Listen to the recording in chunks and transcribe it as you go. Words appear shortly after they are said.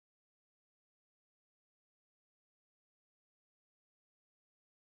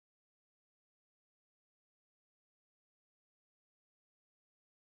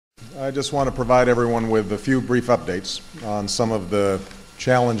I just want to provide everyone with a few brief updates on some of the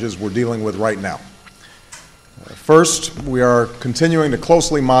challenges we're dealing with right now. First, we are continuing to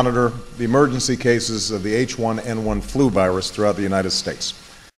closely monitor the emergency cases of the H1N1 flu virus throughout the United States.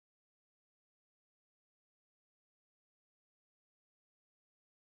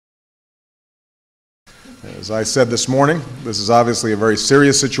 As I said this morning, this is obviously a very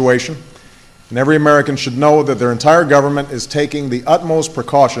serious situation, and every American should know that their entire government is taking the utmost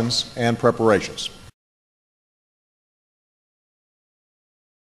precautions and preparations.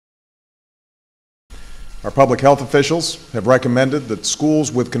 Our public health officials have recommended that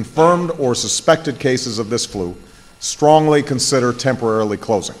schools with confirmed or suspected cases of this flu strongly consider temporarily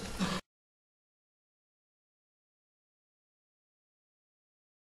closing.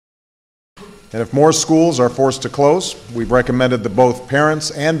 And if more schools are forced to close, we've recommended that both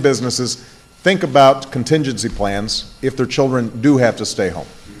parents and businesses think about contingency plans if their children do have to stay home.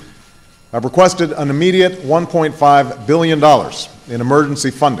 I've requested an immediate $1.5 billion in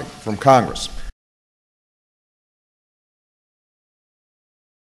emergency funding from Congress.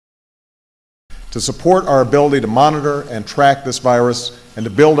 To support our ability to monitor and track this virus and to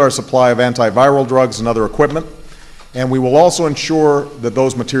build our supply of antiviral drugs and other equipment, and we will also ensure that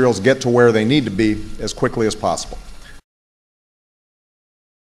those materials get to where they need to be as quickly as possible.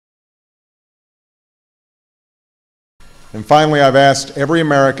 And finally, I've asked every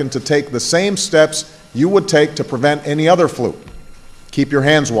American to take the same steps you would take to prevent any other flu. Keep your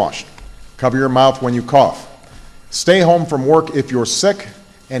hands washed. Cover your mouth when you cough. Stay home from work if you're sick,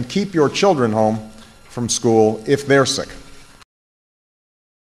 and keep your children home from school if they're sick.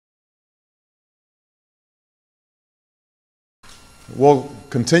 We'll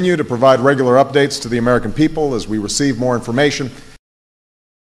continue to provide regular updates to the American people as we receive more information.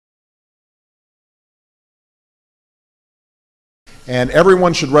 And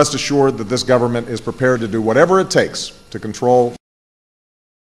everyone should rest assured that this government is prepared to do whatever it takes to control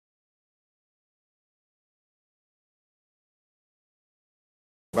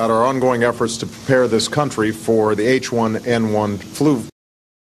about our ongoing efforts to prepare this country for the H1N1 flu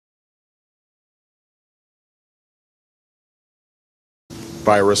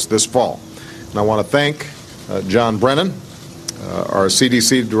virus this fall. And I want to thank John Brennan, our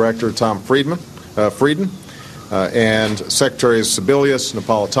CDC Director Tom Frieden, and Secretaries Sebelius,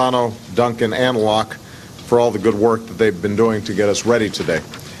 Napolitano, Duncan, and Locke for all the good work that they've been doing to get us ready today.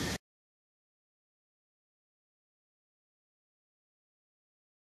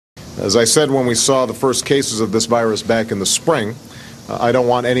 As I said when we saw the first cases of this virus back in the spring, I don't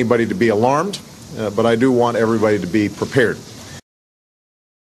want anybody to be alarmed, but I do want everybody to be prepared.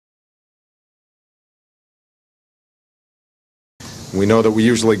 We know that we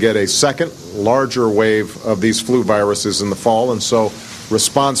usually get a second, larger wave of these flu viruses in the fall, and so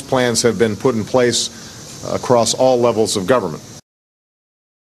response plans have been put in place across all levels of government.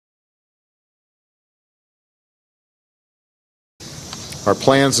 Our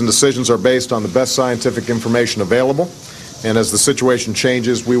plans and decisions are based on the best scientific information available, and as the situation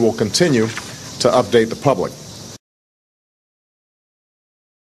changes, we will continue to update the public.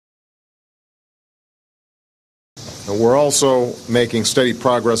 We're also making steady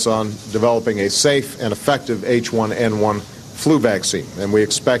progress on developing a safe and effective H1N1 flu vaccine, and we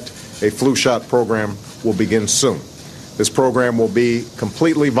expect a flu shot program will begin soon. This program will be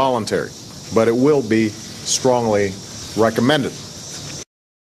completely voluntary, but it will be strongly recommended.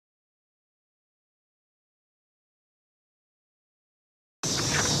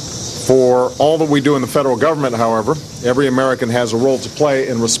 For all that we do in the federal government, however, every American has a role to play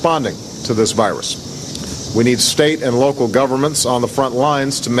in responding to this virus. We need state and local governments on the front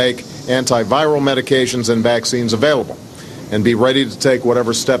lines to make antiviral medications and vaccines available and be ready to take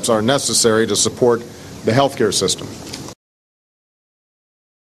whatever steps are necessary to support the healthcare system.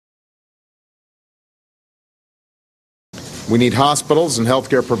 We need hospitals and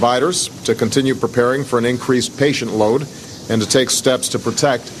healthcare providers to continue preparing for an increased patient load and to take steps to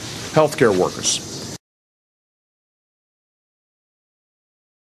protect healthcare workers.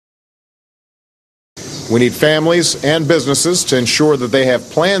 We need families and businesses to ensure that they have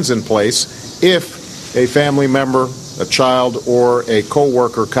plans in place if a family member, a child, or a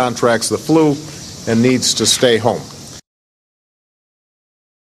coworker contracts the flu and needs to stay home.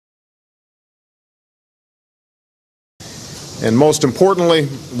 And most importantly,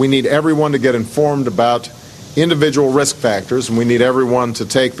 we need everyone to get informed about individual risk factors, and we need everyone to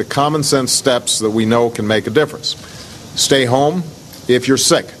take the common sense steps that we know can make a difference. Stay home if you're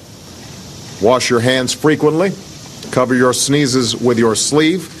sick. Wash your hands frequently. Cover your sneezes with your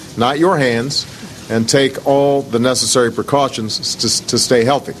sleeve, not your hands, and take all the necessary precautions to stay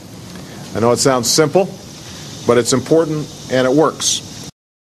healthy. I know it sounds simple, but it's important and it works.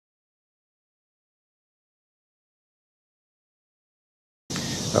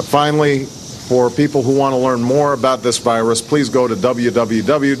 Finally, for people who want to learn more about this virus, please go to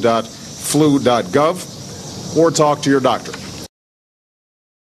www.flu.gov or talk to your doctor.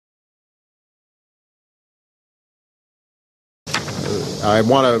 I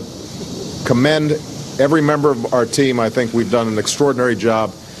want to commend every member of our team. I think we've done an extraordinary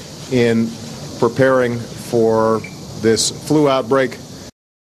job in preparing for this flu outbreak.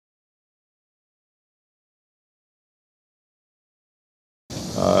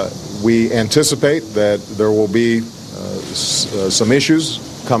 We anticipate that there will be some issues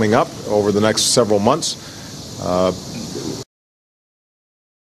coming up over the next several months.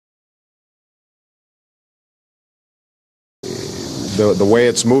 The way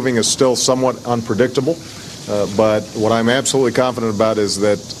it's moving is still somewhat unpredictable, but what I'm absolutely confident about is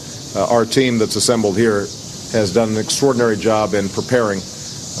that our team that's assembled here has done an extraordinary job in preparing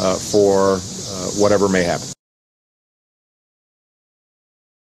for whatever may happen.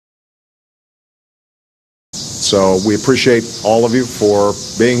 So we appreciate all of you for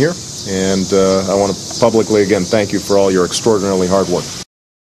being here, and I want to publicly again thank you for all your extraordinarily hard work.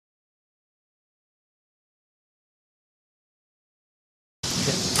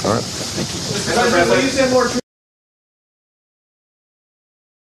 All right. Thank you. Will you send more troops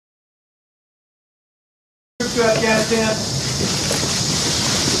to Afghanistan?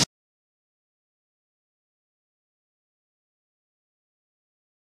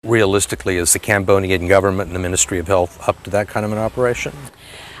 Realistically, is the Cambodian government and the Ministry of Health up to that kind of an operation?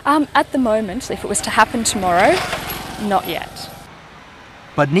 At the moment, if it was to happen tomorrow, not yet.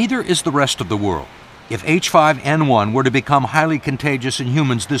 But neither is the rest of the world. If H5N1 were to become highly contagious in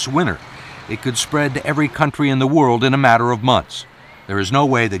humans this winter, it could spread to every country in the world in a matter of months. There is no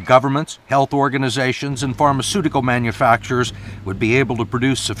way that governments, health organizations, and pharmaceutical manufacturers would be able to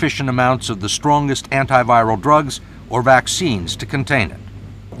produce sufficient amounts of the strongest antiviral drugs or vaccines to contain it.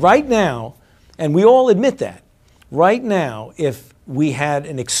 Right now, and we all admit that, right now, if we had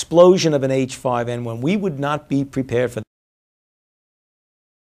an explosion of an H5N1, we would not be prepared for that.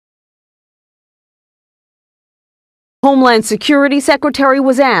 Homeland Security Secretary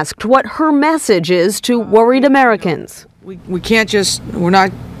was asked what her message is to worried Americans. We can't just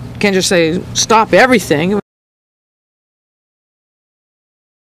say stop everything.